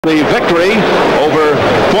The victory over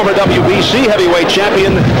former WBC heavyweight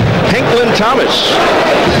champion Hanklin Thomas.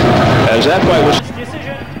 As that fight was...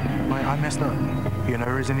 I messed up. You know,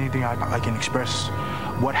 there isn't anything I can express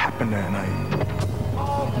what happened that night.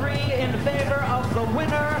 All three in favor of the winner.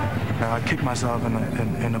 I kicked myself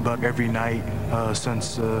in the butt every night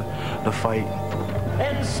since the fight.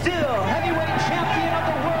 And still heavyweight champion of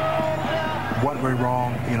the world. What went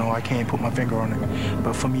wrong, you know, I can't put my finger on it.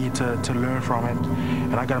 But for me to learn from it,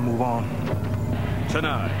 and I got to move on.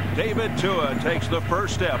 Tonight, David Tua takes the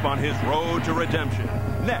first step on his road to redemption.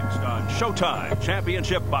 Next on Showtime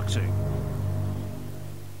Championship Boxing.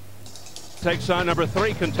 Takes on number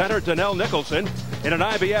 3 contender Donnell Nicholson in an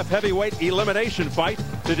IBF heavyweight elimination fight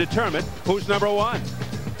to determine who's number 1.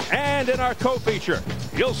 And in our co-feature,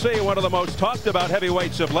 you'll see one of the most talked about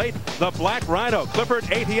heavyweights of late, the Black Rhino,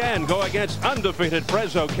 Clifford Etienne, go against undefeated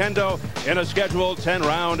Oquendo in a scheduled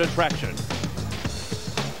 10-round attraction.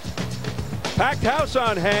 Packed house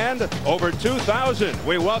on hand, over 2,000.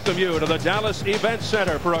 We welcome you to the Dallas Event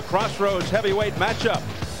Center for a Crossroads heavyweight matchup.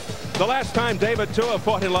 The last time David Tua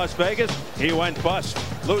fought in Las Vegas, he went bust,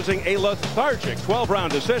 losing a lethargic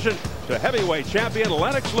 12-round decision to heavyweight champion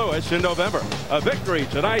Lennox Lewis in November. A victory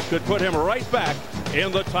tonight could put him right back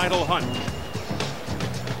in the title hunt.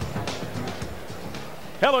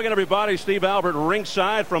 Hello again, everybody. Steve Albert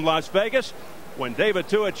ringside from Las Vegas. When David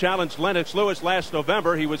Tua challenged Lennox Lewis last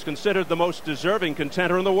November, he was considered the most deserving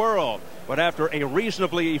contender in the world. But after a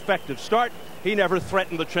reasonably effective start, he never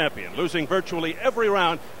threatened the champion, losing virtually every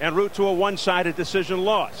round en route to a one-sided decision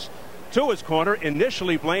loss. Tua's corner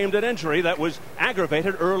initially blamed an injury that was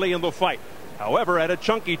aggravated early in the fight. However, at a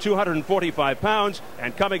chunky 245 pounds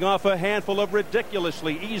and coming off a handful of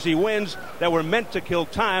ridiculously easy wins that were meant to kill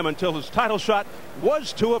time until his title shot,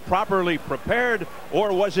 was Tua properly prepared,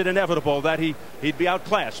 or was it inevitable that he'd be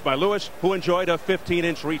outclassed by Lewis, who enjoyed a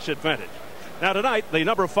 15-inch reach advantage? Now tonight, the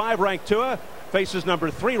number 5 ranked Tua faces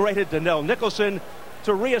number 3 rated Donnell Nicholson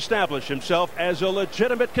to reestablish himself as a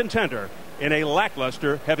legitimate contender in a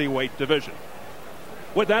lackluster heavyweight division.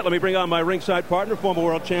 With that, let me bring on my ringside partner, former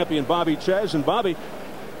world champion Bobby Ches. And Bobby,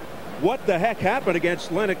 what the heck happened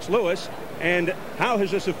against Lennox Lewis, and how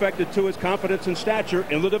has this affected Tua's confidence and stature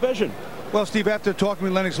in the division? Well, Steve, after talking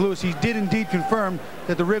with Lennox Lewis, he did indeed confirm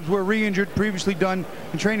that the ribs were re-injured, previously done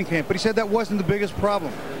in training camp. But he said that wasn't the biggest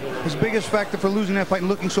problem. His biggest factor for losing that fight and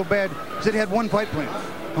looking so bad is that he had one fight plan.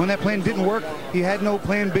 And when that plan didn't work, he had no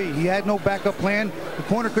plan B. He had no backup plan. The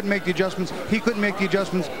corner couldn't make the adjustments. He couldn't make the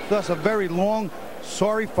adjustments. Thus, a very long,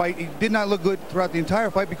 sorry fight. He did not look good throughout the entire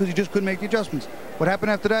fight because he just couldn't make the adjustments. What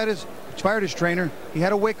happened after that is he fired his trainer. He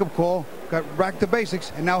had a wake-up call, got back to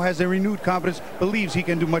basics, and now has a renewed confidence, believes he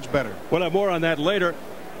can do much better. We'll have more on that later.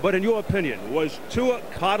 But in your opinion, was Tua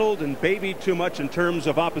coddled and babied too much in terms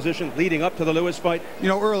of opposition leading up to the Lewis fight? You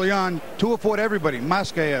know, early on, Tua fought everybody.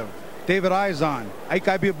 Moskaev, David Izon, Ike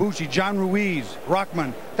Ibiabuchi, John Ruiz,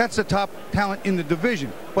 Rockman. That's the top talent in the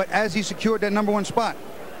division. But as he secured that number 1 spot,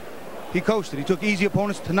 he coasted. He took easy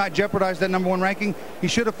opponents to not jeopardize that number 1 ranking. He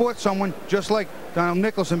should have fought someone just like Donnell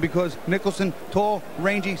Nicholson, because Nicholson, tall,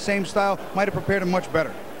 rangy, same style, might have prepared him much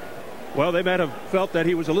better. Well, they might have felt that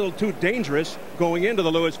he was a little too dangerous going into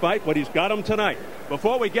the Lewis fight, but he's got him tonight.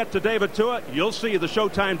 Before we get to David Tua, you'll see the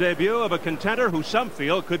Showtime debut of a contender who some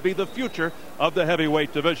feel could be the future of the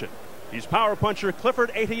heavyweight division. He's power puncher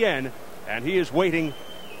Clifford Etienne, and he is waiting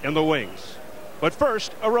in the wings. But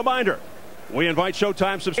first, a reminder. We invite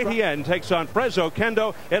Showtime subscribers. Etienne takes on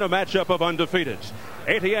Oquendo in a matchup of undefeateds.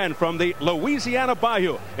 Etienne from the Louisiana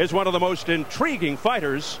Bayou is one of the most intriguing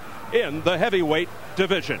fighters in the heavyweight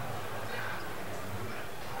division.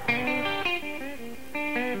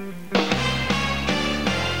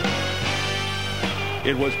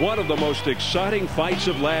 It was one of the most exciting fights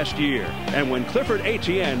of last year, and when Clifford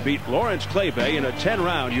Etienne beat Lawrence Clave in a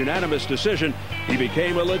 10-round unanimous decision, he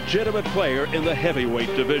became a legitimate player in the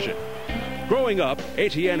heavyweight division. Growing up,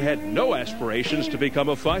 Etienne had no aspirations to become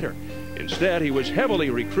a fighter. Instead, he was heavily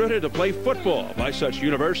recruited to play football by such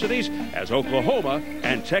universities as Oklahoma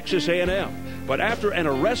and Texas A&M. But after an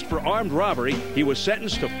arrest for armed robbery, he was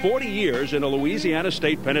sentenced to 40 years in a Louisiana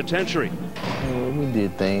state penitentiary. We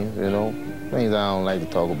did things, you know, things I don't like to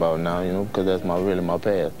talk about now, you know, because that's really my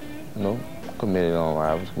past, you know. Committed armed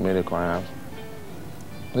robberies, committed crimes.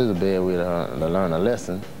 This is a bad way to learn a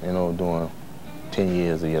lesson, you know, doing 10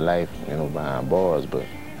 years of your life, you know, behind bars, but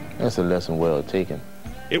it's a lesson well taken.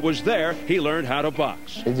 It was there he learned how to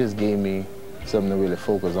box. It just gave me something to really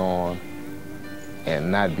focus on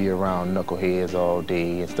and not be around knuckleheads all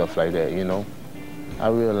day and stuff like that, you know. I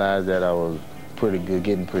realized that I was pretty good,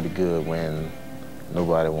 getting pretty good when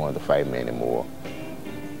nobody wanted to fight me anymore.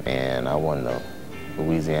 And I wanted to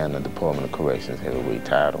Louisiana Department of Corrections heavyweight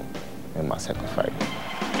title in my second fight.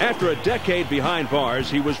 After a decade behind bars,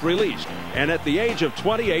 he was released, and at the age of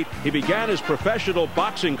 28, he began his professional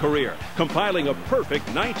boxing career, compiling a perfect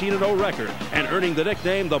 19-0 record and earning the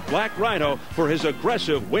nickname the Black Rhino for his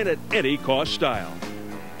aggressive win-at-any-cost style.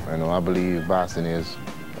 You know, I believe boxing is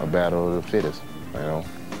a battle of the fittest. You know,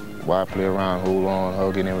 why play around, hold on,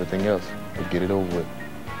 hug, and everything else? Let's get it over with.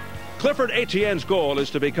 Clifford Etienne's goal is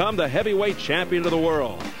to become the heavyweight champion of the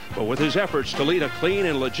world. But with his efforts to lead a clean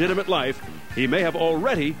and legitimate life, he may have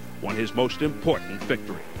already won his most important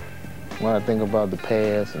victory. When I think about the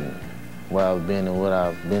past and where I've been and what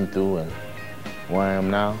I've been through and where I am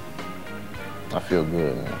now, I feel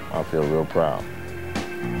good, man. I feel real proud.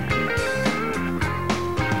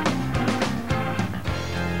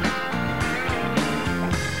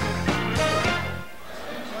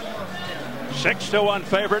 Six-to-1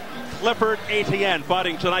 favorite, Clifford Etienne,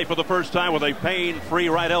 fighting tonight for the first time with a pain-free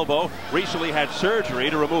right elbow. Recently had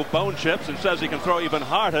surgery to remove bone chips and says he can throw even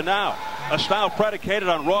harder now. A style predicated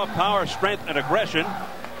on raw power, strength, and aggression.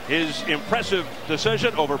 His impressive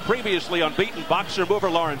decision over previously unbeaten boxer mover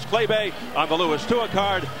Lawrence Claybay on the Lewis Tua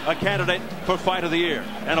card, a candidate for Fight of the Year.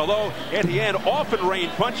 And although Etienne often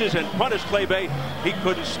rained punches and punished Claybay, he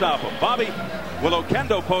couldn't stop him. Bobby, will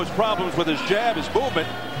Oquendo pose problems with his jab, his movement,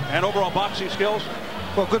 and overall boxing skills?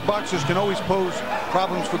 Well, good boxers can always pose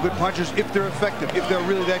problems for good punchers if they're effective, if they're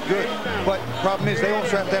really that good. But the problem is they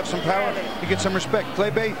also have to have some power to get some respect.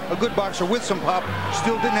 Claybay, a good boxer with some pop,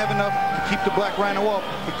 still didn't have enough to keep the Black Rhino off.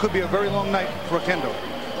 It could be a very long night for Oquendo.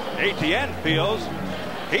 Etienne feels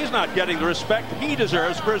he's not getting the respect he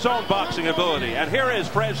deserves for his own boxing ability. And here is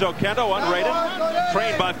Fred Oquendo, unrated,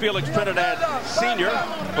 trained by Felix Trinidad Sr.,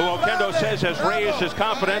 who Oquendo says has raised his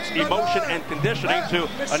confidence, emotion, and conditioning to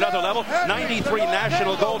another level. 93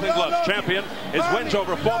 National Golden Gloves champion. His wins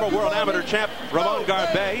over former world amateur champ Ramon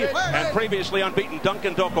Garbet and previously unbeaten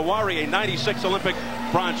Duncan Dokawari, a 96 Olympic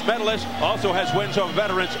bronze medalist. Also has wins over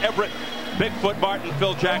veterans Everett, Bigfoot Martin,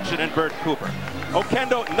 Phil Jackson, and Bert Cooper.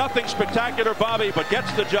 Oquendo, nothing spectacular, Bobby, but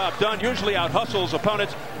gets the job done. Usually out-hustles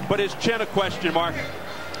opponents, but his chin a question mark.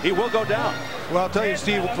 He will go down. Well, I'll tell you,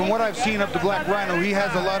 Steve, from what I've seen of the Black Rhino, he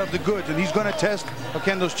has a lot of the goods, and he's going to test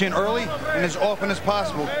Oquendo's chin early and as often as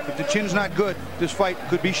possible. If the chin's not good, this fight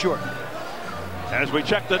could be short. As we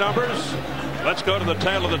check the numbers, let's go to the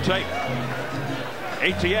tail of the tape.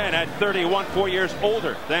 Etienne at 31, 4 years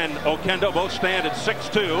older than Oquendo. Both stand at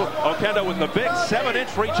 6'2". Oquendo with the big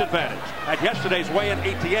 7-inch reach advantage. At yesterday's weigh-in,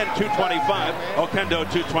 Etienne 225, Oquendo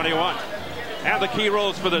 221. And the key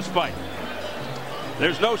rules for this fight.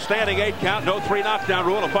 There's no standing 8 count, no 3 knockdown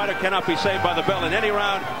rule. A fighter cannot be saved by the bell in any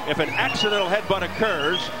round. If an accidental headbutt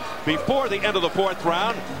occurs before the end of the 4th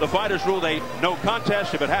round, the fighters rule a no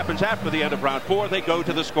contest. If it happens after the end of round 4, they go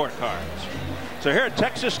to the scorecards. So here at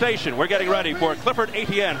Texas Station, we're getting ready for Clifford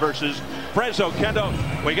Etienne versus Fred Oquendo.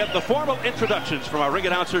 We get the formal introductions from our ring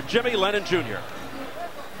announcer, Jimmy Lennon Jr.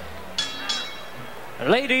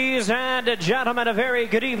 Ladies and gentlemen, a very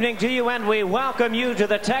good evening to you, and we welcome you to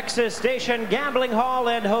the Texas Station Gambling Hall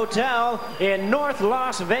and Hotel in North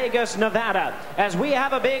Las Vegas, Nevada, as we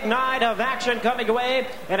have a big night of action coming away,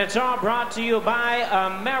 and it's all brought to you by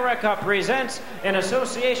America Presents in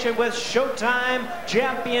association with Showtime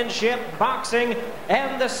Championship Boxing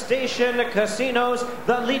and the Station Casinos,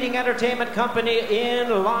 the leading entertainment company in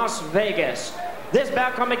Las Vegas. This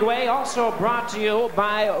bout coming away also brought to you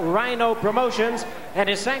by Rhino Promotions and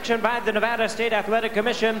is sanctioned by the Nevada State Athletic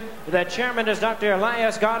Commission. The chairman is Dr.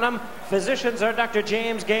 Elias Ghanem. Physicians are Dr.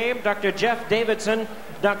 James Game, Dr. Jeff Davidson,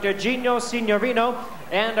 Dr. Gino Signorino,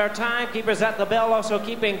 and our timekeepers at the bell also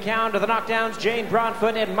keeping count of the knockdowns, Jane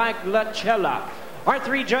Broadfoot and Mike Lachella. Our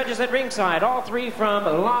 3 judges at ringside, all 3 from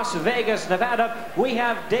Las Vegas, Nevada. We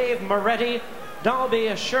have Dave Moretti,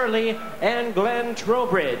 Dalby Shirley, and Glenn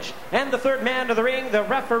Trowbridge. And the 3rd man to the ring, the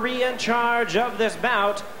referee in charge of this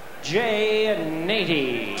bout, Jay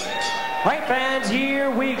Nady. All right, fans, here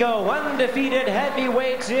we go. Undefeated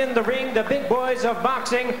heavyweights in the ring, the big boys of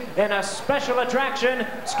boxing, and a special attraction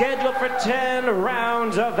scheduled for 10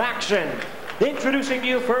 rounds of action. Introducing to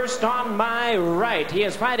you first on my right, he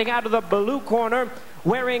is fighting out of the blue corner,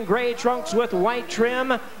 wearing gray trunks with white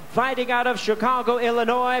trim, fighting out of Chicago,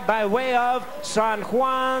 Illinois, by way of San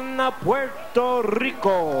Juan, Puerto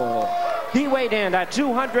Rico. He weighed in at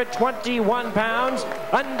 221 pounds,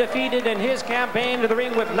 undefeated in his campaign to the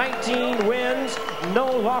ring with 19 wins, no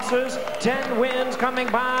losses, 10 wins coming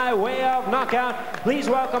by way of knockout. Please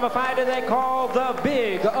welcome a fighter they call the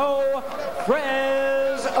Big O,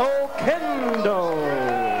 Fred Oquendo.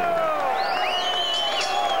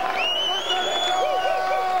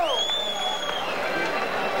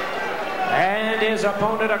 And his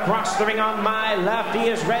opponent across the ring on my left. He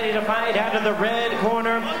is ready to fight out of the red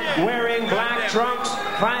corner, wearing black trunks,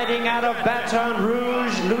 fighting out of Baton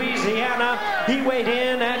Rouge, Louisiana. He weighed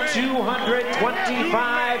in at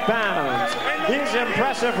 225 pounds. His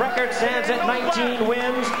impressive record stands at 19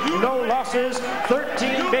 wins, no losses,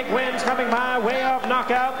 13 big wins coming by way of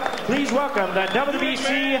knockout. Please welcome the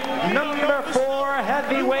WBC number 4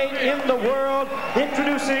 heavyweight in the world,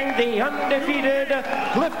 introducing the undefeated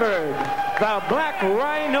Clifford, the Black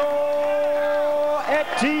Rhino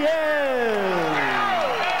Etienne.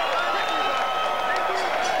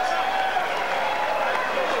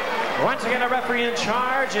 Once again, a referee in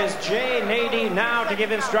charge is Jay Nady, now to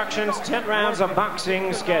give instructions. 10 rounds of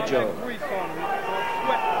boxing schedule. All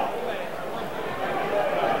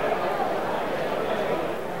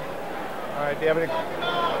right, do you have any?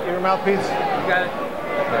 Give your mouthpiece. You got it.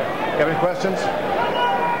 Okay. Do you have any questions?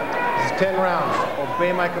 This is 10 rounds.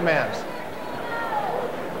 Obey my commands.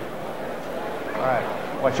 All right.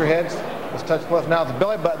 Watch your heads. Let's touch the left. Now the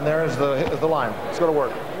belly button there is the line. Let's go to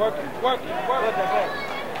work. Work.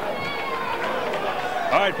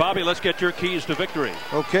 All right, Bobby, let's get your keys to victory.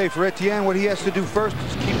 Okay, for Etienne, what he has to do first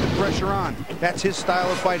is keep the pressure on. That's his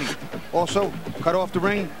style of fighting. Also, cut off the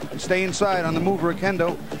ring and stay inside on the mover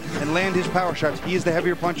Oquendo and land his power shots. He is the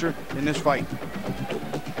heavier puncher in this fight.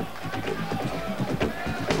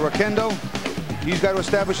 For Oquendo, he's got to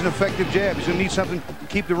establish an effective jab. He's going to need something to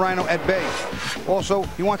keep the Rhino at bay. Also,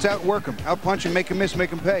 he wants to outwork him, outpunch him, make him miss, make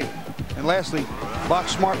him pay. And lastly,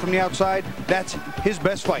 box smart from the outside. That's his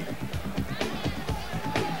best fight.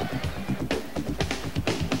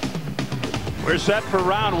 We're set for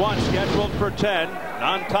round 1, scheduled for 10.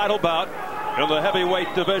 Non-title bout in the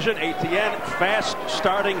heavyweight division. Etienne, fast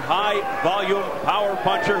starting, high volume power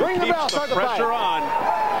puncher who keeps the pressure on.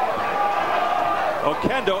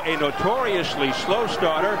 Oquendo, a notoriously slow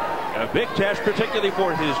starter, a big test, particularly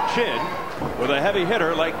for his chin, with a heavy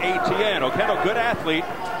hitter like Etienne. Oquendo, good athlete,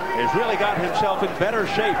 has really got himself in better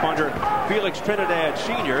shape under Felix Trinidad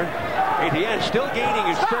Sr. Etienne still gaining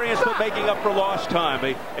experience, but making up for lost time.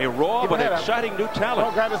 A raw but exciting new talent.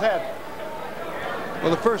 Oh, grab his head.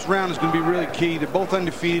 Well, the first round is going to be really key. They're both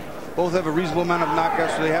undefeated. Both have a reasonable amount of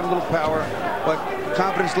knockouts, so they have a little power. But the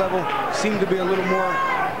confidence level seemed to be a little more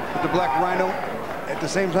with the Black Rhino. At the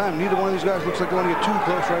same time, neither one of these guys looks like they want to get too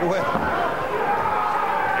close right away.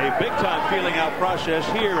 A big-time feeling-out process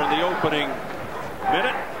here in the opening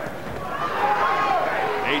minute.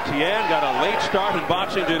 Etienne got a late start in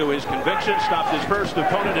boxing due to his conviction, stopped his first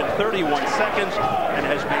opponent in 31 seconds, and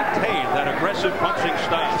has maintained that aggressive punching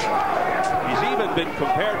style. He's even been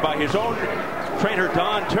compared by his own trainer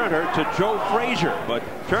Don Turner to Joe Frazier, but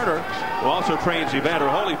Turner, who also trains Evander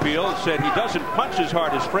Holyfield, said he doesn't punch as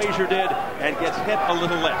hard as Frazier did and gets hit a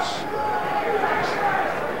little less.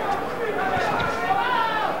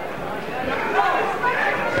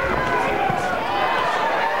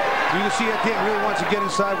 You can see Etienne really wants to get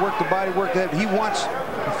inside, work the body, work the head. He wants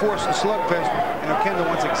to force the slugfest, and Oquendo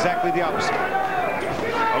wants exactly the opposite.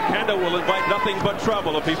 Oquendo will invite nothing but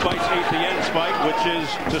trouble if he fights Etienne's fight, which is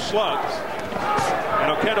to slug.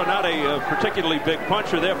 And Oquendo not a particularly big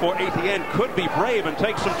puncher, therefore Etienne could be brave and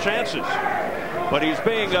take some chances. But he's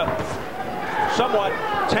being somewhat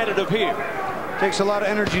tentative here. Takes a lot of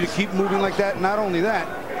energy to keep moving like that. Not only that,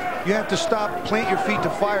 you have to stop, plant your feet to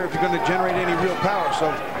fire if you're going to generate any real power. So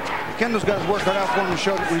Oquendo's got his work cut out for him to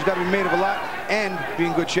show that he's got to be made of a lot and be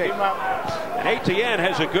in good shape. And Etienne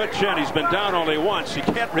has a good chin. He's been down only once. He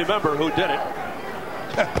can't remember who did it.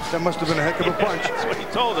 That must have been a heck of a punch. That's what he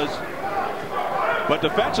told us. But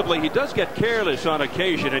defensively, he does get careless on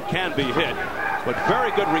occasion and can be hit. But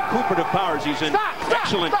very good recuperative powers. He's in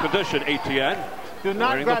excellent condition, Etienne. Do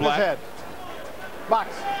not grab his head.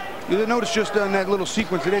 Box. You'll notice just on that little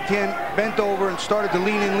sequence that Etienne bent over and started to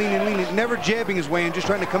lean in, never jabbing his way in, just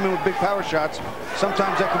trying to come in with big power shots.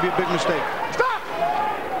 Sometimes that can be a big mistake. Stop!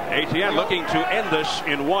 Etienne looking to end this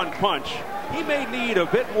in one punch. He may need a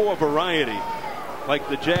bit more variety, like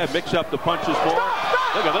the jab, mix up the punches for.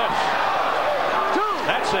 Look at this.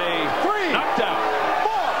 That's a knockdown.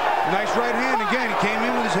 Nice right hand again. He came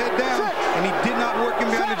in with his head down, and he did not work him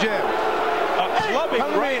behind the jab. A clubbing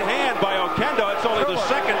right hand by Oquendo. It's only the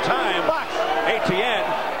second time Etienne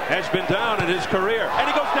has been down in his career. And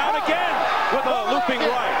he goes down again with a looping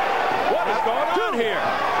right. What is going on here?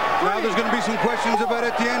 Now there's going to be some questions about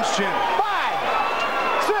Etienne's chin.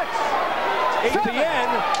 5, 6,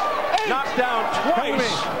 Etienne knocked down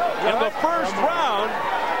twice in the first round.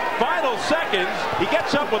 Final seconds, he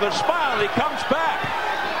gets up with a smile and he comes back.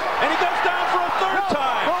 And he goes down for a third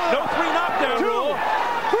time. No 3 knockdown rule.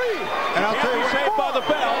 And I'll tell you, saved by the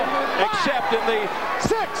bell, except in the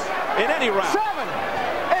 6. in any round. 7,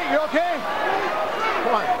 8, you okay?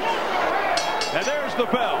 Come on. And there's the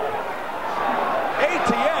bell.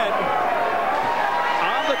 Etienne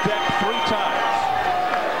on the deck 3 times.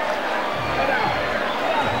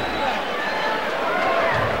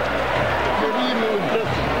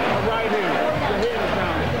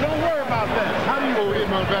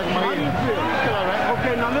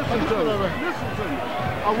 Okay, now listen to me. Listen to me.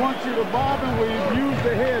 I want you to bob and weave, use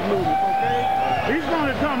the head movement, okay? He's going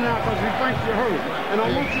to come now because he thinks you're hurt. And I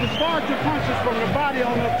want you to start your punches from the body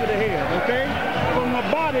on up to the head, okay? From the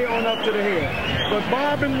body on up to the head. But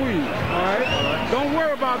bob and weave, all right? Don't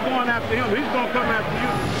worry about going after him. He's going to come after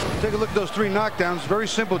you. Take a look at those 3 knockdowns. Very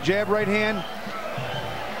simple. Jab, right hand.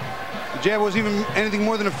 The jab wasn't even anything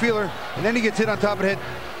more than a feeler. And then he gets hit on top of the head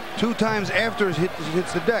 2 times after he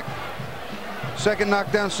hits the deck. Second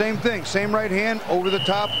knockdown, same thing. Same right hand over the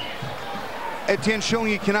top. Etienne showing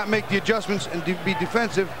he cannot make the adjustments and be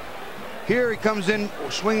defensive. Here he comes in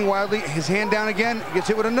swinging wildly. His hand down again. He gets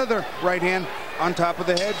hit with another right hand on top of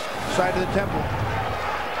the head, side of the temple.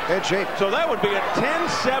 Head shape. So that would be a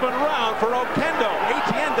 10-7 round for Oquendo.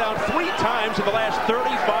 Etienne down 3 times in the last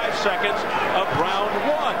 35 seconds of round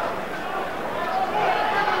 1.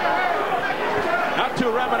 Not too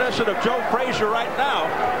reminiscent of Joe Frazier right now.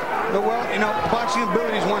 Well, you know, boxing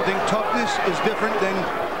ability is one thing. Toughness is different than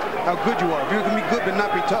how good you are. You can be good but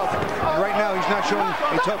not be tough. And right now, he's not showing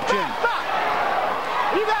a tough chin. Stop!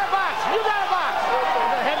 You got a box! You got a box!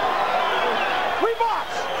 We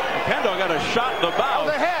box! Oquendo got a shot in the bow.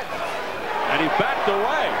 The head! And he backed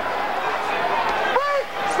away. Break!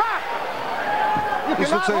 Stop!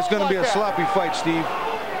 This looks like it's going to be a sloppy fight, Steve.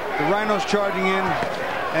 The Rhino's charging in.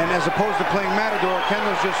 And as opposed to playing Matador,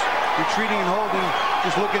 Oquendo's just retreating and holding,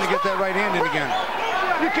 just looking to get that right hand in again.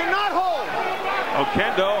 You cannot hold.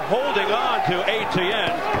 Oquendo holding on to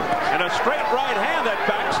Etienne, and a straight right hand that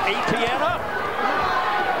backs Etienne up.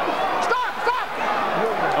 Stop! Stop!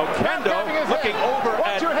 Oquendo looking over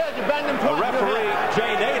at a referee,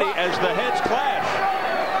 Jay Nady, as the heads clash.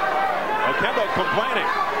 Oquendo complaining.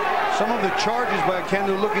 Some of the charges by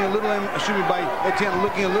Oquendo looking a little, by Etienne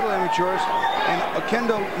looking a little amateurish, and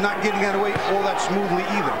Oquendo not getting out of the way all that smoothly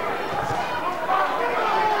either.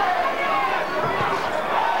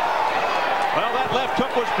 Well, that left hook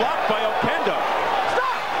was blocked by Oquendo.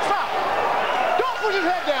 Stop! Stop! Don't push his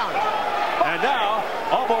head down. And now,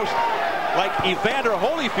 almost like Evander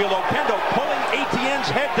Holyfield, Oquendo pulling Etienne's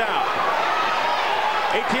head down.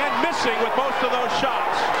 Etienne missing with most of those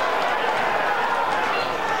shots.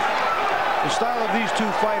 The style of these 2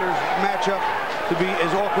 fighters match up to be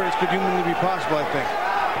as awkward as could humanly be possible, I think.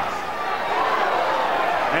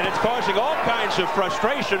 And it's causing all kinds of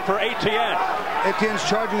frustration for Etienne. Etienne's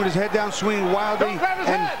charging with his head down, swinging wildly,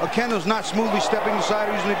 and Oquendo's not smoothly stepping aside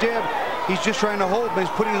or using the jab. He's just trying to hold, but he's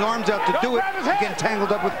putting his arms out to do it and getting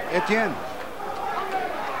tangled up with Etienne.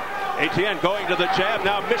 Etienne going to the jab,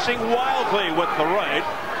 now missing wildly with the right.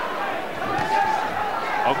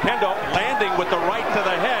 Oquendo landing with the right to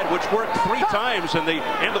the head, which worked 3 times in the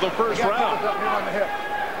end of the first round.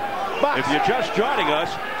 If you're just joining us,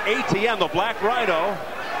 Etienne, the Black Rhino,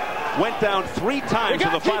 went down 3 times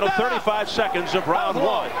in the final 35 seconds of round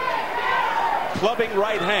 1. Clubbing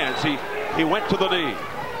right hands. He went to the knee.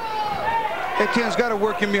 Etienne's got to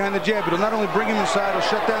work him behind the jab. It'll not only bring him inside, it'll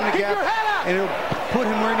shut down the gap, and it'll put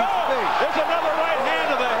him where he needs to be. There's another right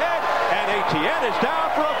hand to the head, and Etienne is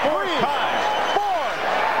down for a 4th time. 4,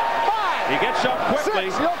 5. He gets up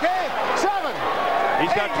quickly. 6, okay? 7.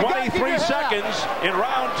 He's got 23 seconds in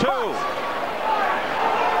round 2.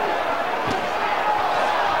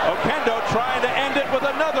 Oquendo trying to end it with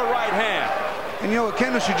another right hand. And you know,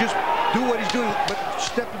 Oquendo should just do what he's doing, but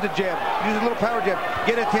step to the jab. Use a little power jab.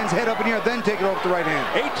 Get Etienne's head up in the air, then take it off the right hand.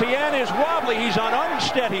 Etienne is wobbly. He's on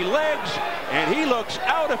unsteady legs, and he looks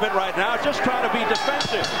out of it right now, just trying to be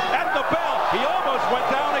defensive. At the bell, he almost went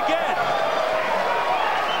down again.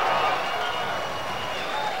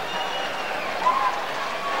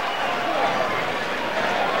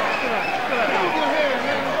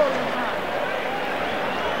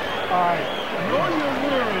 All right. Know your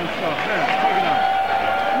will and stuff. Now, check it out.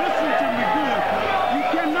 Listen to me good. You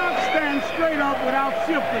cannot stand straight up without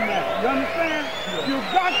shifting that. You understand? You've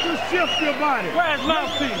got to shift your body. Where's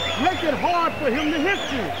mouthpiece? Make it hard for him to hit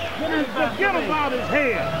you. Then forget about his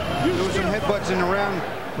head. There was some headbutts in the round.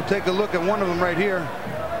 We'll take a look at one of them right here.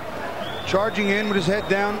 Charging in with his head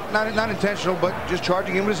down. Not intentional, but just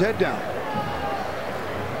charging in with his head down.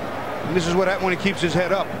 And this is what happens when he keeps his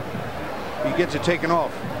head up. He gets it taken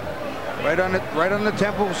off. Right on the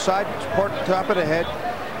temple, side part, top of the head.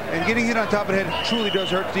 And getting hit on top of the head truly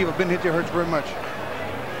does hurt, Steve. I've been hit there, hurts very much.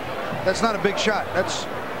 That's not a big shot. That's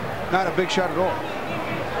not a big shot at all.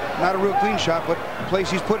 Not a real clean shot, but the place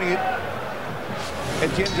he's putting it,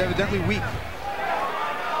 Etienne's evidently weak.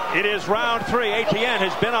 It is round 3. Etienne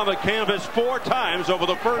has been on the canvas 4 times over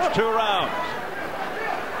the first 2 rounds.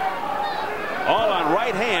 All on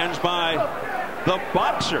right hands by the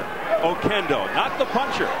boxer, Oquendo, not the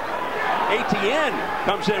puncher. Etienne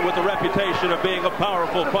comes in with the reputation of being a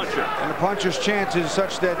powerful puncher. And the puncher's chance is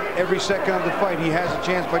such that every second of the fight he has a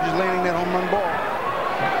chance by just landing that home run ball.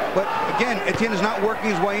 But again, Etienne is not working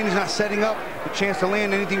his way in. He's not setting up a chance to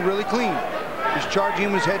land anything really clean. He's charging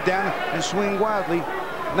him his head down and swinging wildly.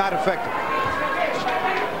 Not effective.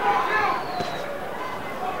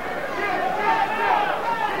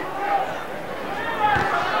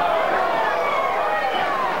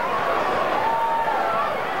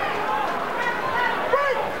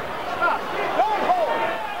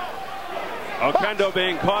 Oquendo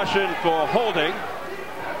being cautioned for holding.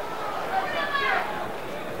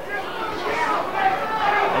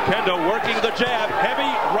 Oquendo working the jab.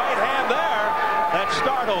 Heavy right hand there. That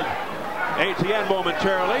startled Etienne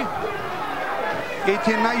momentarily.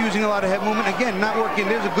 Etienne not using a lot of head movement. Again, not working.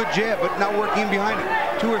 There's a good jab, but not working behind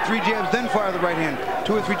it. 2 or 3 jabs, then fire the right hand.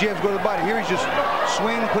 2 or 3 jabs go to the body. Here he's just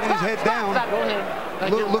swing, putting his head down.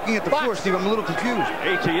 Looking at the floor, Steve, I'm a little confused.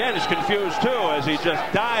 Etienne is confused too as he just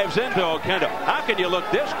dives into Oquendo. How can you look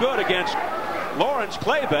this good against Lawrence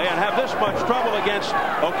Claybay and have this much trouble against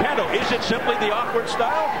Oquendo? Is it simply the awkward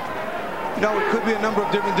style? You know, it could be a number of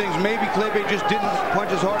different things. Maybe Claybay just didn't punch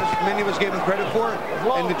as hard as many of us gave him credit for,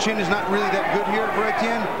 and the chin is not really that good here for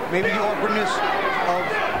Etienne. Maybe the awkwardness of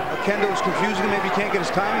Oquendo is confusing him. Maybe he can't get his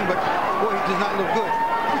timing, but boy, he does not look good.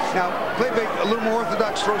 Now, Claybay, a little more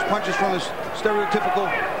orthodox, throws punches from his stereotypical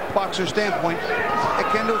boxer standpoint.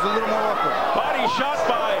 Oquendo's a little more awkward. Body shot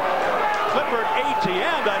by Clifford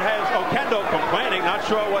Etienne that has Oquendo complaining. Not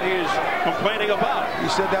sure what he is complaining about. He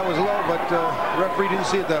said that was low, but the referee didn't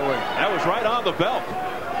see it that way. That was right on the belt.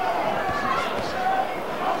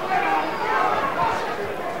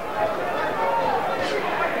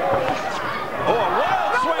 Oh, a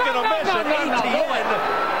wild swing and a miss, and Etienne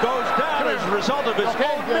goes down as a result of his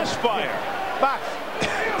own misfire. Box.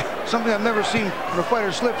 Something I've never seen when a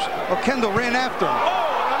fighter slips. Oquendo ran after him.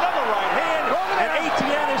 Oh, and another right hand, and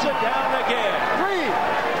Etienne is down again. 3,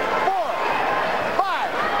 4,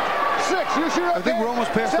 5, 6. You shoot. I think we're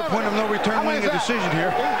almost past the point of no return winning a decision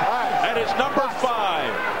here. That is number 5.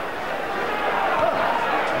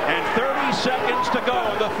 And 30 seconds to go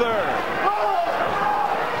in the 3rd.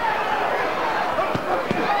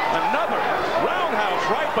 Another roundhouse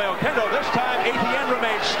right by Oquendo. This time Etienne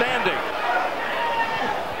remains standing.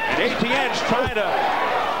 And Etienne's trying to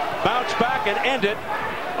bounce back and end it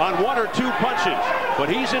on 1 or 2 punches. But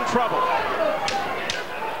he's in trouble.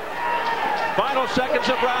 Final seconds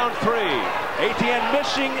of round 3. Etienne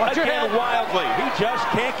missing again wildly. He just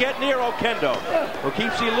can't get near Oquendo, who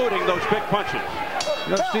keeps eluding those big punches.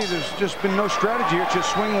 You know, Steve, there's just been no strategy here.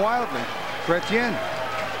 Just swing wildly for Etienne.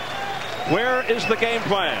 Where is the game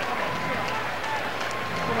plan?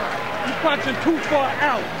 You're punching too far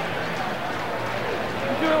out.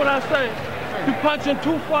 You hear what I say? You're punching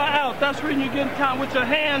too far out. That's when you're getting caught with your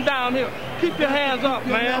hand down here. Keep your hands up,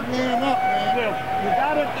 man. You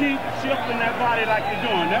gotta keep shifting that body like you're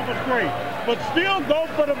doing. That was great. But still go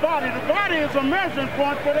for the body. The body is a measuring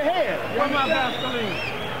point for the head. Where my Vaseline?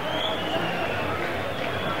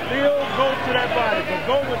 Still go to that body, but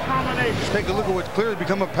go with combination. Let's take a look at what's clearly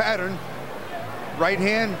become a pattern. Right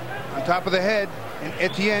hand on top of the head, and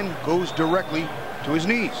Etienne goes directly to his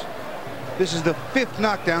knees. This is the 5th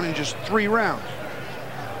knockdown in just 3 rounds.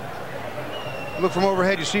 Look from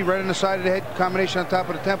overhead, you see right on the side of the head, combination on top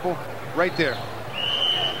of the temple, right there.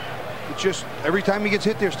 It's just every time he gets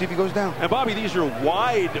hit there, Steve, he goes down. And Bobby, these are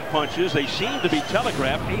wide punches. They seem to be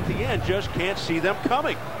telegraphed. Etienne just can't see them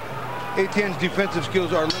coming. Etienne's defensive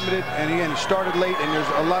skills are limited, and again, he started late, and there's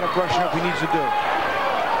a lot of brushing up he needs to do.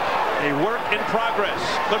 A work in progress,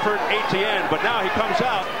 Clifford Etienne, but now he comes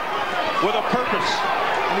out with a purpose.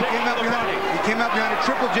 And he came out behind a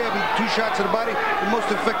triple jab and 2 shots to the body. The most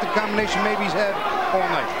effective combination maybe he's had all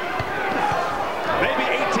night. Maybe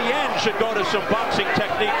Etienne should go to some boxing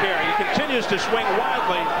technique here. He continues to swing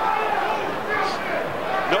wildly.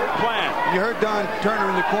 No plan. You heard Don Turner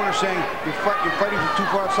in the corner saying, you're fighting from too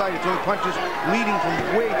far outside. You're throwing punches leading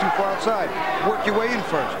from way too far outside. Work your way in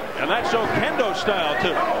first. And that's Oquendo style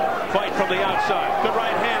to fight from the outside. Good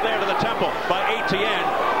right hand there to the temple by Etienne.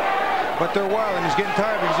 But they're wild, and he's getting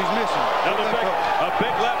tired because he's missing. A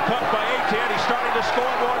big left hook by Etienne. He's starting to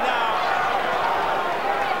score more now.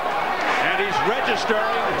 And he's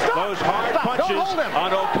registering those hard punches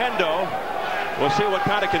on Oquendo. We'll see what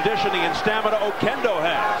kind of conditioning and stamina Oquendo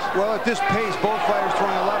has. Well, at this pace, both fighters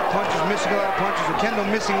throwing a lot of punches, missing a lot of punches. Oquendo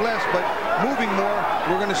missing less, but moving more.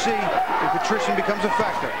 We're going to see if attrition becomes a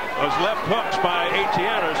factor. Those left hooks by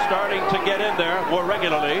Etienne are starting to get in there more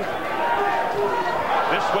regularly.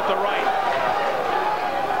 This with the right.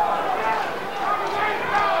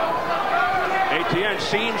 Etienne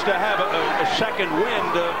seems to have a second wind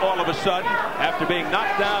all of a sudden after being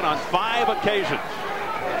knocked down on 5 occasions.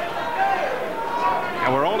 And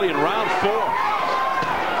we're only in round 4.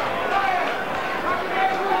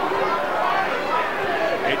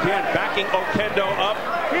 Etienne backing Oquendo up,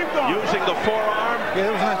 using the forearm. Yeah,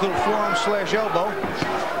 that was a nice little forearm slash elbow.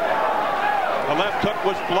 The left hook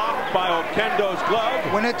was blocked by Oquendo's glove.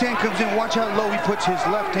 When Etienne comes in, watch how low he puts his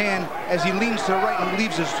left hand as he leans to the right and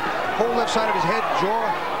leaves his whole left side of his head, jaw,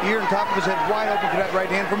 ear, and top of his head wide open for that right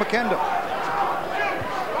hand from Oquendo.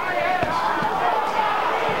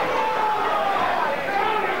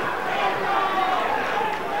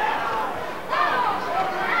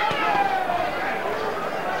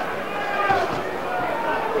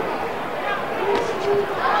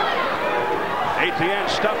 Etienne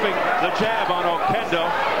stuffing the jab on Oquendo.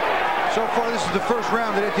 So far, this is the first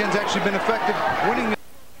round that Etienne's actually been effective, winning the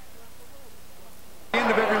end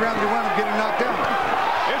of every round he wound up getting knocked down.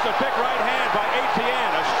 Here's a big right hand by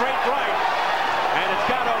Etienne, a straight right, and it's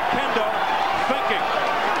got Oquendo thinking.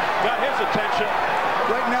 Got his attention.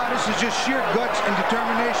 Right now, this is just sheer guts and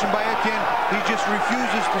determination by Etienne. He just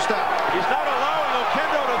refuses to stop. He's not allowing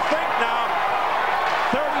Oquendo to think now.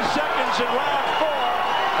 30 seconds in round 4,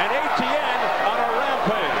 and Etienne on a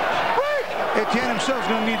rampage. Etienne himself is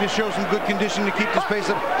going to need to show some good condition to keep this pace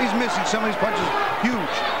up. He's missing some of these punches.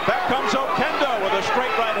 Huge. Back comes Oquendo with a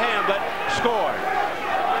straight right hand that scored.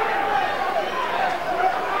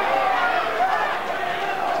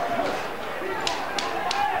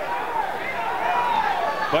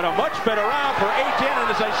 But a much better round for Etienne,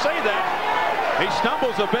 and as I say that, he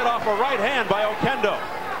stumbles a bit off a right hand by Oquendo.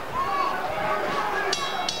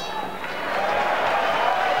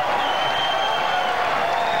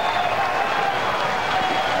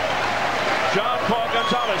 John-Paul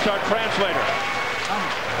Gonzalez, our translator.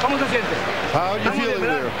 ¿Cómo se siente? How are you feeling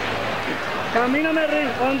there?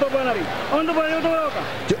 Camíname hondo por la nariz. Hondo por la boca.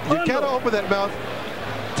 You gotta open that mouth.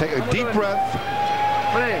 Take a deep breath.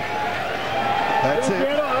 That's it.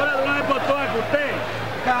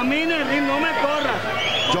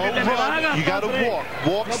 Don't run. You gotta walk.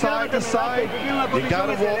 Walk side to side. You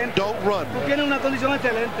gotta walk. Don't run.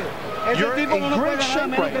 You're in great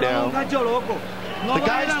shape right now. The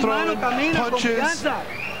guy's throwing punches,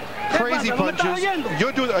 crazy punches.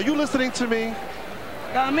 You're doing. Are you listening to me?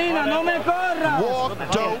 Walk,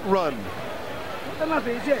 don't run.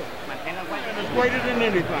 It's greater than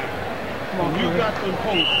anything. Come on, you got to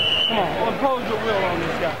impose. Come on, impose your will on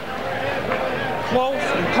this guy. Close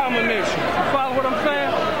and combination. You follow what I'm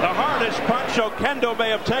saying? The hardest punch Oquendo may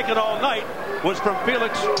have taken all night was from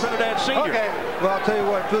Felix Trinidad Sr. Okay. Well, I'll tell you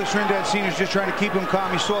what, Felix Trinidad Sr. is just trying to keep him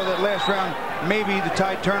calm. He saw that last round, maybe the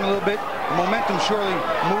tide turned a little bit. The momentum surely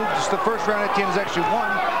moved. It's the first round Etienne's actually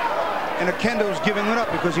won. And Oquendo's giving it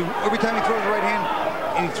up because every time he throws the right hand,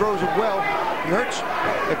 and he throws it well, he hurts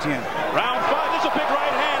Etienne. Round 5, there's a big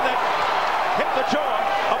right hand that hit the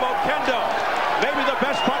jaw of Oquendo. Maybe the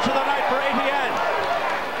best punch of the night for Etienne.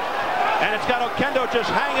 And it's got Oquendo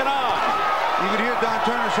just hanging on. You could hear Don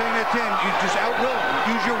Turner saying, Etienne, you just outwill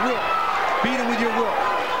him. Use your will. Beat him with your will.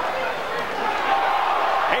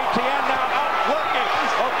 Etienne now outworking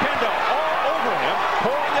Oquendo all over him,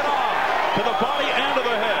 pouring it on to the body and to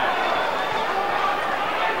the head.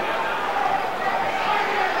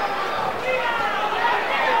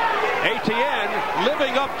 Etienne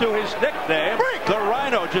living up to his nickname, the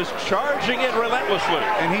Rhino, just charging in relentlessly.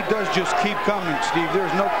 And he does just keep coming, Steve.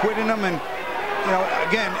 There's no quitting him. And, you know,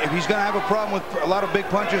 again, if he's going to have a problem with a lot of big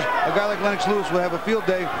punches, a guy like Lennox Lewis will have a field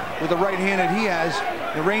day with the right hand that he has,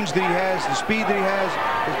 the range that he has, the speed that he has,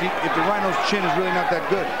 if the Rhino's chin is really not that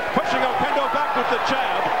good. Pushing Oquendo back with the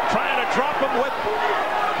jab, trying to drop him with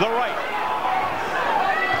the right.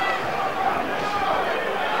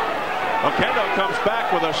 Oquendo comes back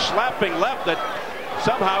with a slapping left that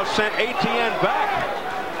somehow sent Etienne back.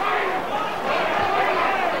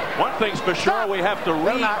 One thing's for sure, we have to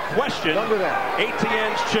re-question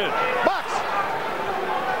Etienne's chin. Box.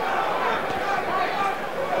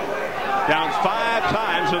 Down 5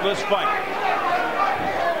 times in this fight.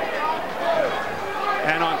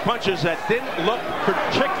 And on punches that didn't look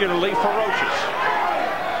particularly ferocious.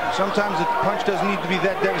 Sometimes the punch doesn't need to be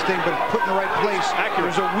that devastating, but put in the right place.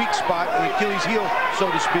 There's a weak spot, an Achilles heel,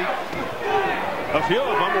 so to speak. A few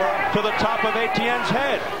of them were to the top of Etienne's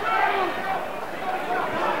head.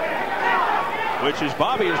 which, as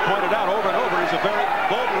Bobby has pointed out over and over, is a very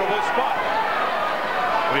vulnerable spot.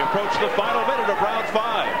 We approach the final minute of round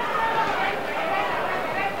 5.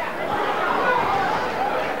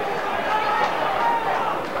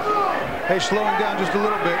 Hey, slowing down just a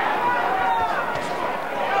little bit.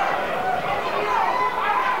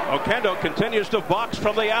 Oquendo continues to box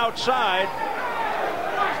from the outside.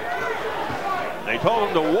 They told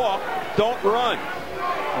him to walk, don't run.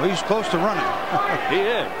 Well, he's close to running. He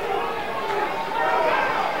is.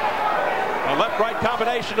 A left-right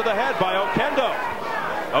combination to the head by Oquendo.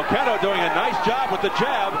 Oquendo doing a nice job with the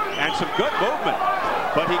jab and some good movement.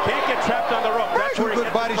 But he can't get trapped on the rope. That's where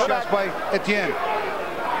good body shots by Etienne.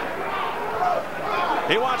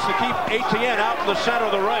 He wants to keep Etienne out in the center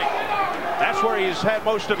of the ring. That's where he's had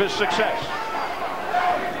most of his success.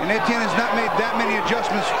 And Etienne has not made that many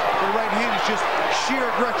adjustments. The right hand is just sheer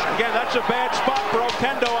aggression. Again, that's a bad spot for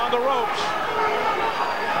Oquendo on the ropes.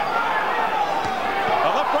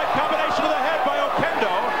 A left-right combination to the head by Oquendo.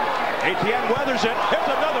 Etienne weathers it. Hits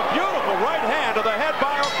another beautiful right hand to the head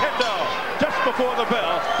by Oquendo just before the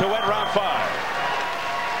bell to end round 5.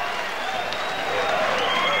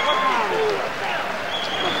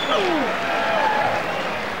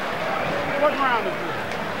 What round is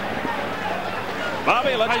this?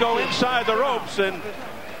 Bobby, let's go inside the ropes and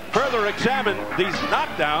further examine these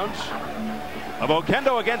knockdowns of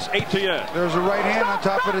Oquendo against Etienne. There's a right hand on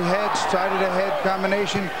top of the head, side of the head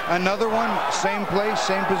combination. Another one, same place,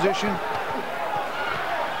 same position.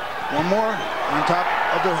 One more on top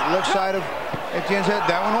of the left side of Etienne's head.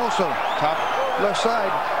 That one also, top left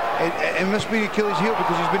side. It must be the Achilles heel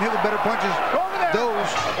because he's been hit with better punches. Those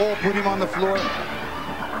all put him on the floor.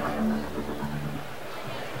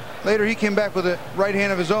 Later, he came back with a right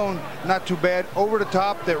hand of his own, not too bad, over the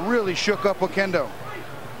top that really shook up Oquendo.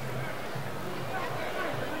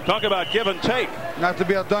 Talk about give and take. Not to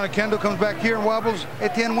be outdone, Oquendo comes back here and wobbles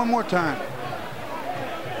Etienne one more time.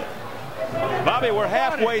 Bobby, we're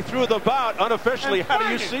halfway through the bout unofficially. How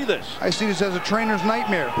do you see this? I see this as a trainer's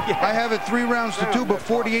nightmare. Yeah. I have it 3 rounds to 2, but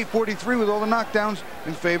 48-43 with all the knockdowns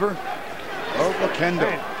in favor of Oquendo.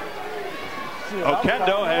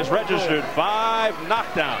 Oquendo has registered 5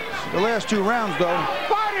 knockdowns. The last 2 rounds, though,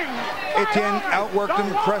 Etienne outworked him,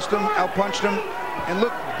 pressed him, outpunched him, and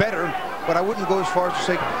looked better, but I wouldn't go as far as to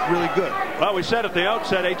say really good. Well, we said at the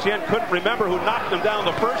outset, Etienne couldn't remember who knocked him down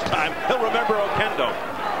the first time. He'll remember Oquendo.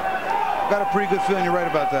 Got a pretty good feeling you're right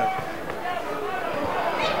about that.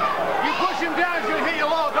 You push him down, he's going to hit you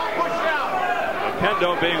low. Don't push down.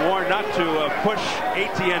 Oquendo being warned not to push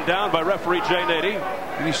Etienne down by referee Jay Nady.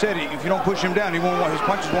 And he said if you don't push him down, his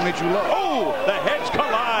punches won't hit you low. Oh, the heads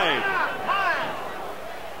collide.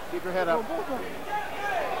 Keep your head up.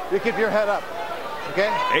 You keep your head up,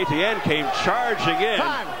 okay? Etienne came charging in.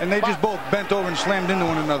 And they just both bent over and slammed into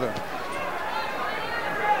one another.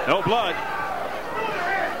 No blood.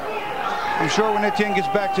 I'm sure when Etienne gets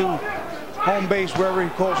back to home base, wherever he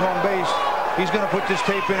calls home base, he's going to put this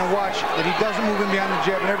tape in and watch that he doesn't move in behind the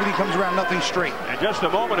jab and everything comes around, nothing straight. And just a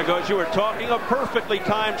moment ago, as you were talking, a perfectly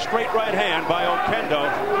timed straight right hand by Oquendo,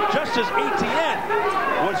 just as Etienne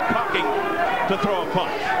was cocking to throw a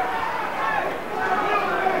punch.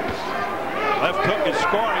 Left hook is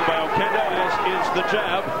scoring by Oquendo, as is the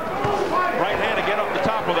jab. Right hand again off the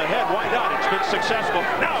top of the head. Why not? It's been successful.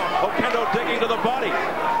 Now Oquendo digging to the body.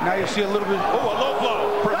 Now you see a little bit. Oh, a low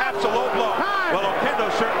blow. Perhaps a low blow. Well, Oquendo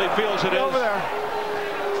certainly feels it is. Over there.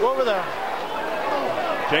 Go over there.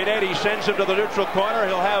 Jay Nady sends him to the neutral corner.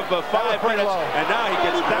 He'll have 5 minutes. Low. And now he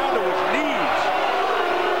gets down to his knees.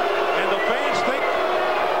 And the fans think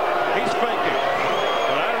he's faking.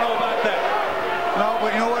 But I don't know about that. No,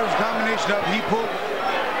 but you know what? It was a combination of he pulled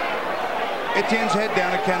Etienne's head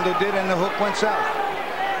down, Oquendo did, and the hook went south.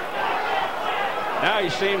 Now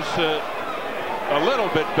he seems a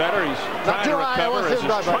little bit better. He's trying to recover as his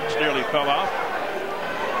trunks nearly fell off.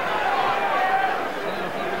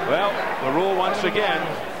 Well, the rule once again.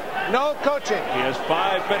 No coaching. He has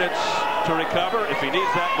 5 minutes to recover. If he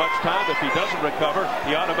needs that much time, if he doesn't recover,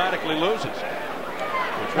 he automatically loses.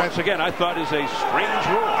 Which once again, I thought is a strange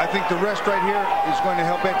rule. I think the rest right here is going to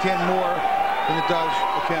help Etienne more than it does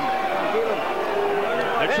Oquendo.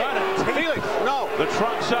 They're trying to take the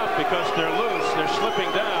trunks up because they're loose. They're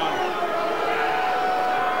slipping down.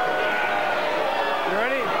 You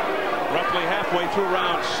ready? Roughly halfway through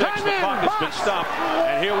round 6, the clock has been stopped.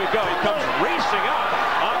 And here we go. He comes racing out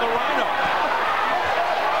on the Rhino.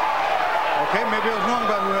 Okay, maybe I was wrong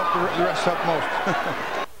about who helped the rest up most.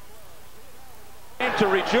 To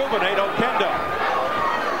rejuvenate Oquendo.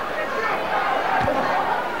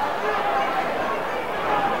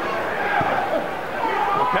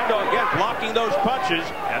 Oquendo again blocking those punches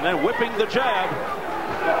and then whipping the jab.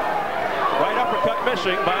 Right uppercut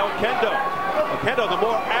missing by Oquendo. Oquendo, the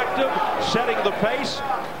more active, setting the pace.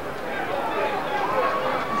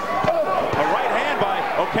 A right hand by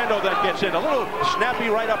Oquendo that gets in. A little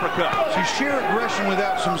snappy right uppercut. See, sheer aggression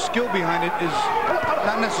without some skill behind it is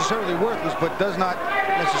not necessarily worthless, but does not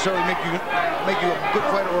necessarily make you a good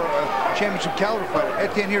fighter or a championship caliber fighter.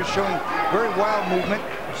 Etienne here is showing very wild movement,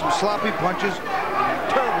 some sloppy punches,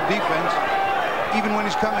 terrible defense, even when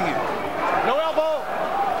he's coming in. No elbow.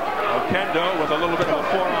 Oquendo with a little bit of a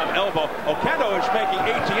forearm elbow. Oquendo is making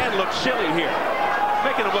Etienne look silly here,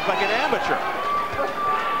 making him look like an amateur.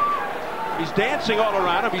 He's dancing all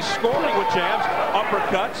around him. He's scoring with jabs,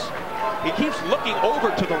 uppercuts. He keeps looking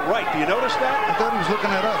over to the right. Do you notice that? I thought he was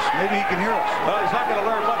looking at us. Maybe he can hear us. Well, he's not going to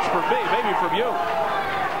learn much from me, maybe from you.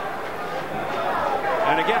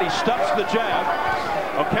 And again, he stuffs the jab.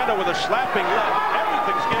 Oquendo with a slapping left.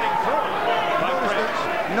 Everything's getting through.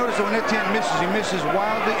 You notice that when Etienne misses, he misses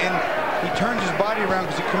wildly, and he turns his body around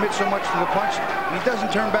because he commits so much to the punch. And he doesn't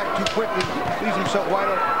turn back too quickly. He leaves himself wide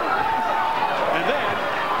open. And then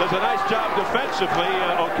does a nice job defensively,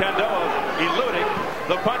 Oquendo, of eluding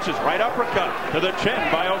the punches. Right uppercut to the chin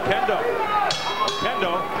by Oquendo.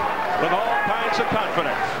 Oquendo with all kinds of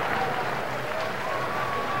confidence.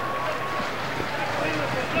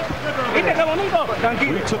 We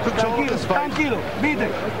took control of this fight.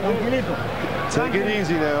 Take it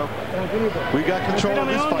easy now. We got control of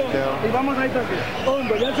this fight now. And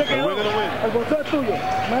we're going to win.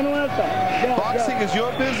 Boxing is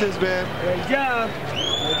your business, man.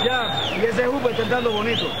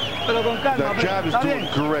 That jab is doing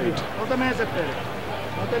great.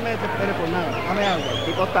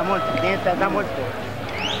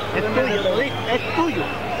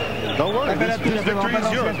 Don't worry, this victory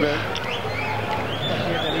is yours, man.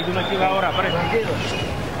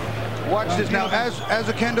 Watch this now. As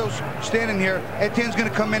Oquendo's standing here, Etienne's going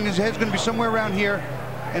to come in. His head's going to be somewhere around here,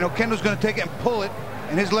 and Oquendo's going to take it and pull it,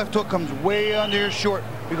 and his left hook comes way under here short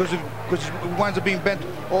because it winds up being bent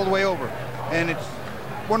all the way over. And it's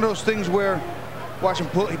one of those things where, watch him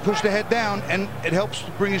pull. He pushed the head down, and it helps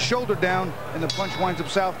bring his shoulder down, and the punch winds up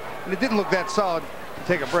south. And it didn't look that solid.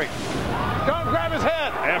 Take a break. Don't grab his head.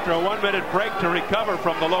 After a 1-minute break to recover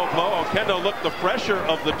from the low blow, Oquendo looked the fresher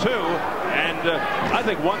of the two, and I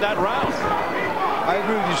think won that round. I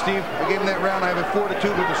agree with you, Steve. I gave him that round. I have it 4-2, but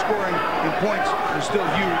the scoring in points is still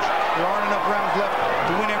huge. There aren't enough rounds left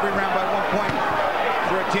to win every round by 1 point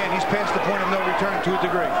for Etienne. He's past the point of no return to a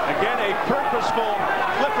degree. Again, a purposeful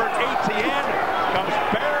Clifford Etienne comes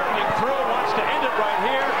barreling through, wants to end it right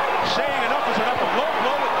here, saying enough is enough. A low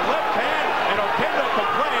blow with the left hand, and Oquendo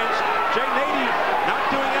complains. Jay Nady not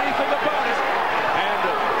doing anything about it, and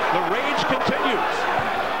the rage continues.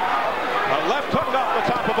 A left hook off the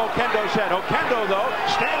top of Oquendo's head. Oquendo, though,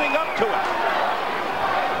 standing up to it.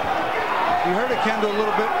 We heard Oquendo a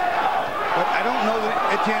little bit, but I don't know that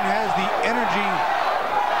Etienne has the energy,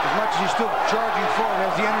 as much as he's still charging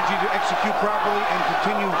forward, has the energy to execute properly and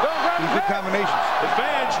continue these good combinations. The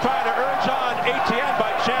fans trying to urge on Etienne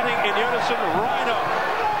by chanting in unison, Rhino.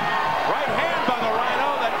 Right hand by the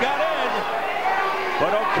Rhino that got in, but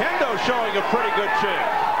Oquendo showing a pretty good chin.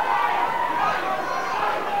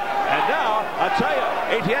 And now, I'll tell you,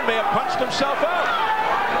 Etienne may have punched himself out.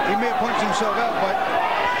 He may have punched himself out, but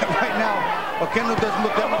right now, Oquendo doesn't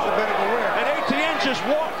look that much the better for wear. And Etienne just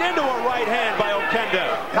walked into a right hand by Oquendo.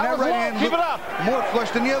 And that right hand looked more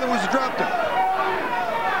flush than the other ones that dropped him.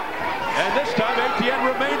 And this time, Etienne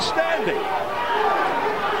remains standing.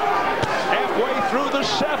 Halfway through the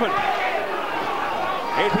 7th.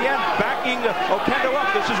 Etienne backing Oquendo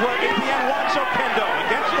up. This is where Etienne wants Oquendo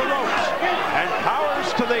against the ropes and powers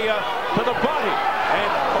to the body.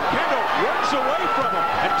 And Oquendo runs away from him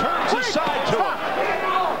and turns aside to him.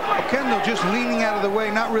 Oquendo just leaning out of the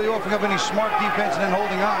way, not really offering up any smart defense and then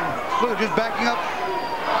holding on. Look, just backing up.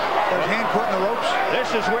 Got his hand caught in the ropes.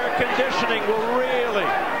 This is where conditioning will really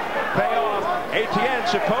pay off. Etienne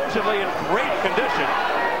supposedly in great condition.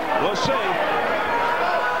 We'll see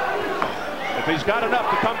if he's got enough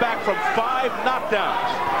to come back from 5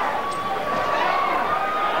 knockdowns.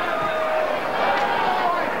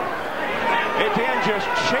 Etienne just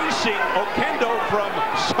chasing Oquendo from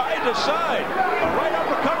side to side. A right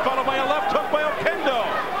uppercut followed by a left hook by Oquendo.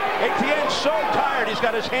 Etienne's so tired he's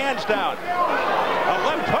got his hands down. A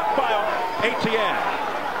left hook by Etienne.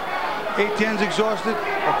 Etienne's exhausted.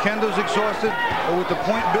 Oquendo's exhausted. But with the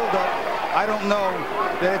point build-up, I don't know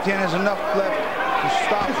that Etienne has enough left to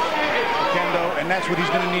stop Oquendo, and that's what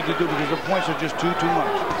he's going to need to do because the points are just too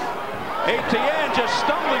much. Etienne just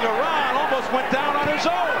stumbling around, almost went down on his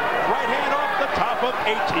own. Right hand off the top of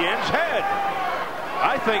Etienne's head.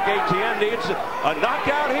 I think Etienne needs a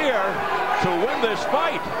knockout here to win this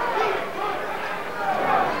fight.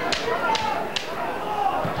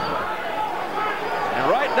 And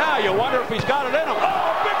right now, you wonder if he's got it in him.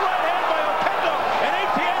 Oh, big right hand by Oquendo, and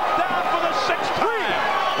Etienne's down for the 6th time.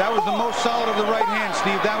 That was the most solid of the right hand,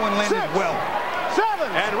 Steve. That one landed well. 7.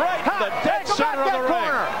 And right in the dead center of the ring.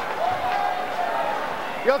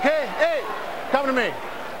 You okay? Hey, come to me.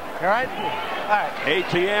 All right? All right.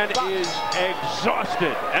 Etienne is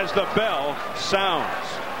exhausted as the bell sounds.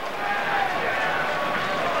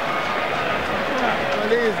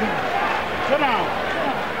 Sit down.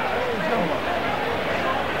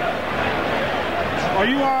 Are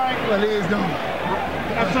you all right?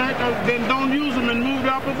 That's right. Then don't use them and move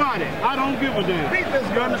the upper body. I don't give a damn.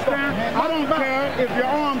 You understand? I don't care if your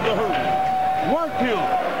arms are hurt. Work him.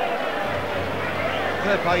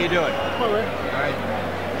 Good. How you doing? All right.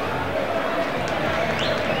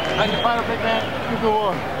 How's your final, big man? You go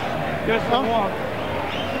on. Just go on.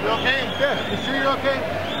 You okay? Yeah. You sure you're okay?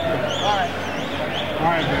 All right. All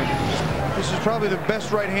right, baby. This is probably the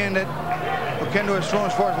best right hand that Oquendo has thrown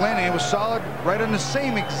as far as landing. It was solid, right on the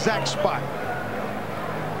same exact spot.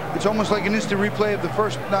 It's almost like an instant replay of the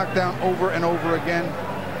first knockdown over and over again,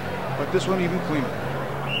 but this one even cleaner.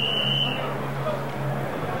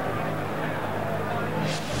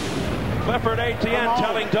 Clifford Etienne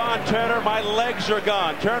telling Don Turner, my legs are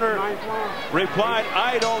gone. Turner replied,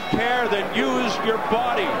 I don't care, then use your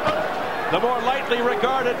body. The more lightly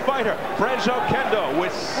regarded fighter, French Oquendo,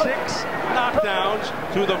 with 6 knockdowns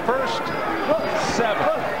to the first 7.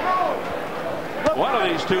 One of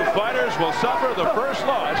these two fighters will suffer the first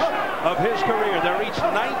loss of his career. They're each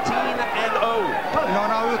 19-0. You know,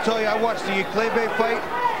 and I will tell you, I watched the Klebe fight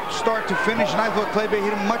start to finish, and I thought Klebe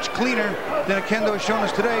hit him much cleaner than Oquendo has shown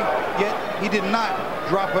us today, yet he did not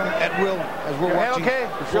drop him at will as we're watching. Okay?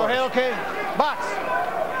 Your head okay? Box.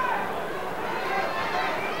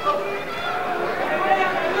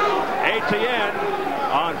 Etienne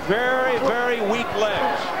on very, very weak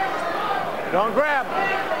legs. Don't grab.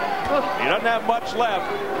 He doesn't have much left.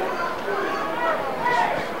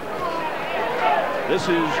 This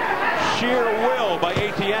is sheer will by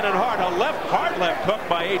Etienne and hard. A hard left hook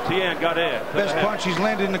by Etienne got in. Best punch he's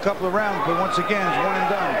landed in a couple of rounds, but once again, it's one and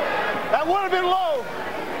done. That would have been low.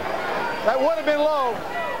 That would have been low.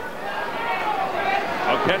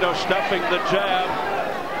 Oquendo stuffing the jab.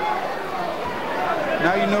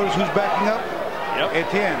 Now you notice who's backing up? Yep.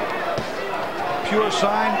 Etienne. Pure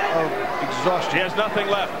sign of exhaustion. He has nothing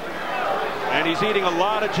left. And he's eating a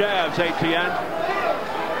lot of jabs, Etienne.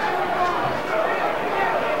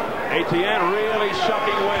 Etienne really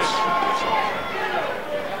sucking wind.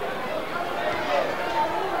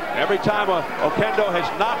 Every time Oquendo has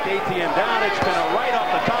knocked Etienne down, it's been a right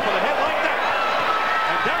off the top of the head like that.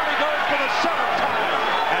 And down he goes for the 7th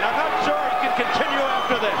time. And I'm not sure he can continue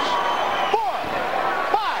after this. 4,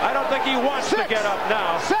 5. I don't think he wants 6, to get up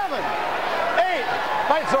now. 7, 8.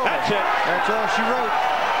 Fight's over. That's it. That's all she wrote.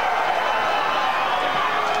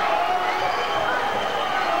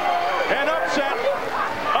 An upset.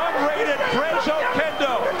 Unrated French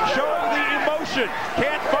Oquendo showing the emotion.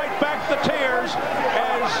 Can't fight back the tears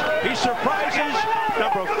as he surprises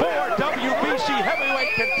number 4 WBC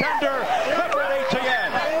heavyweight contender Clifford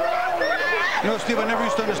Etienne. You know, Steve, I never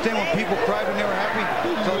used to understand when people cried when they were happy.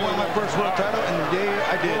 So I won my first world title, and the day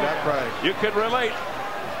I did, I cried. You can relate.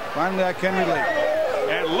 Finally, I can relate.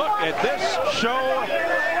 And look at this show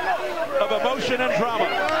of emotion and drama.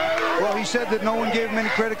 Well, he said that no one gave him any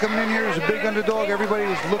credit coming in here. He was a big underdog. Everybody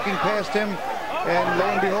was looking past him. And lo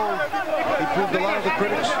and behold, he proved a lot of the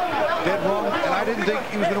critics dead wrong. And I didn't think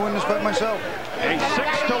he was going to win this fight myself. A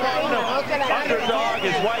 6-1 underdog.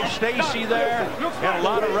 His wife Stacy there. And a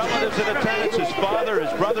lot of relatives in attendance. His father,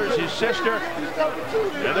 his brothers, his sister.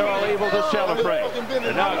 And they're all able to celebrate.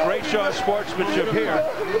 And now a great show of sportsmanship here.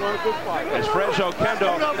 As French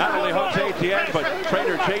Oquendo not only hugs Etienne, but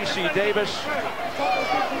trainer J.C. Davis.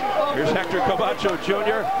 Here's Hector Camacho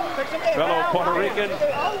Jr., fellow Puerto Rican.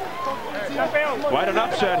 Quite an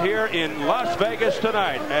upset here in Las Vegas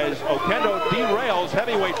tonight as Oquendo derails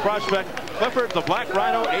heavyweight prospect Clifford the Black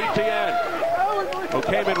Rhino Etienne, who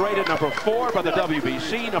came in rated number 4 by the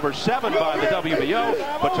WBC, number 7 by the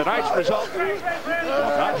WBO, but tonight's result will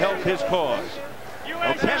not help his cause.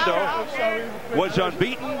 Oquendo was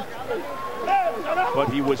unbeaten, but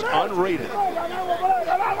he was unrated.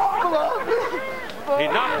 He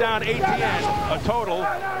knocked down Etienne a total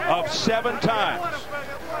of 7 times.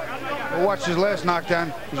 Well, watch his last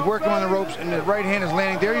knockdown. He's working on the ropes, and the right hand is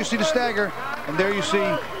landing. There you see the stagger, and there you see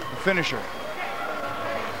the finisher.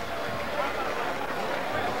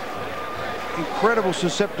 incredible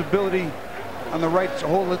susceptibility on the right,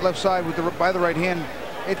 whole left side with by the right hand.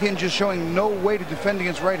 Etienne just showing no way to defend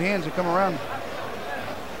against right hands that come around.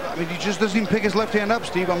 I mean, he just doesn't even pick his left hand up,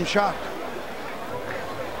 Steve. I'm shocked.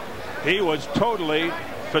 He was totally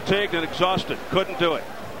fatigued and exhausted. Couldn't do it.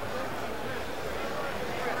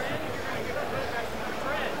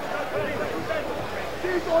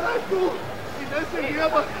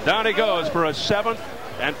 Down he goes for a 7th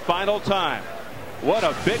and final time. What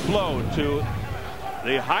a big blow to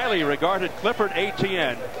the highly regarded Clifford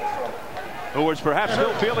Etienne, who was perhaps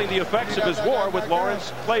still feeling the effects of his war with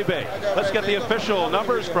Lawrence Claybay. Let's get the official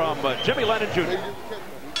numbers from Jimmy Lennon Jr.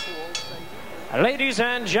 Ladies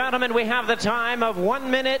and gentlemen, we have the time of 1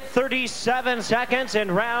 minute 37 seconds in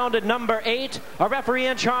round number 8. A referee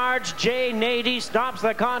in charge, Jay Nady, stops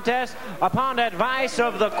the contest upon advice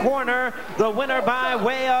of the corner. The winner by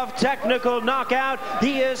way of technical knockout.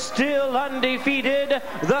 He is still undefeated.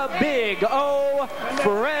 The Big O,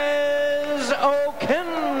 Frez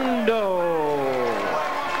Oquendo.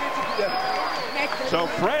 So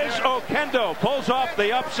Frez Oquendo pulls off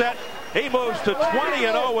the upset. He moves to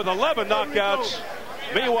 20-0 with 11 knockouts.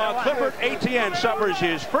 Meanwhile, Clifford Etienne suffers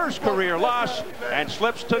his first career loss and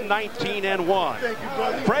slips to 19-1.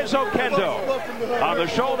 Frez Oquendo on the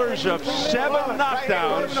shoulders of 7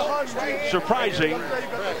 knockdowns, surprising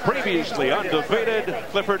previously undefeated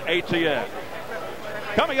Clifford Etienne.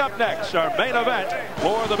 Coming up next, our main event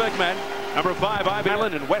for the big men. Number 5,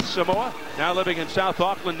 Island in West Samoa, now living in South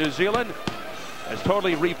Auckland, New Zealand, has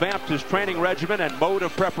totally revamped his training regimen and mode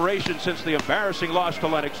of preparation since the embarrassing loss to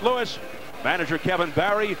Lennox Lewis. Manager Kevin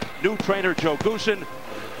Barry, new trainer Joe Goosen.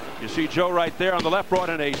 You see Joe right there on the left, brought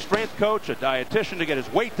in a strength coach, a dietitian to get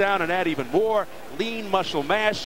his weight down and add even more lean muscle mass.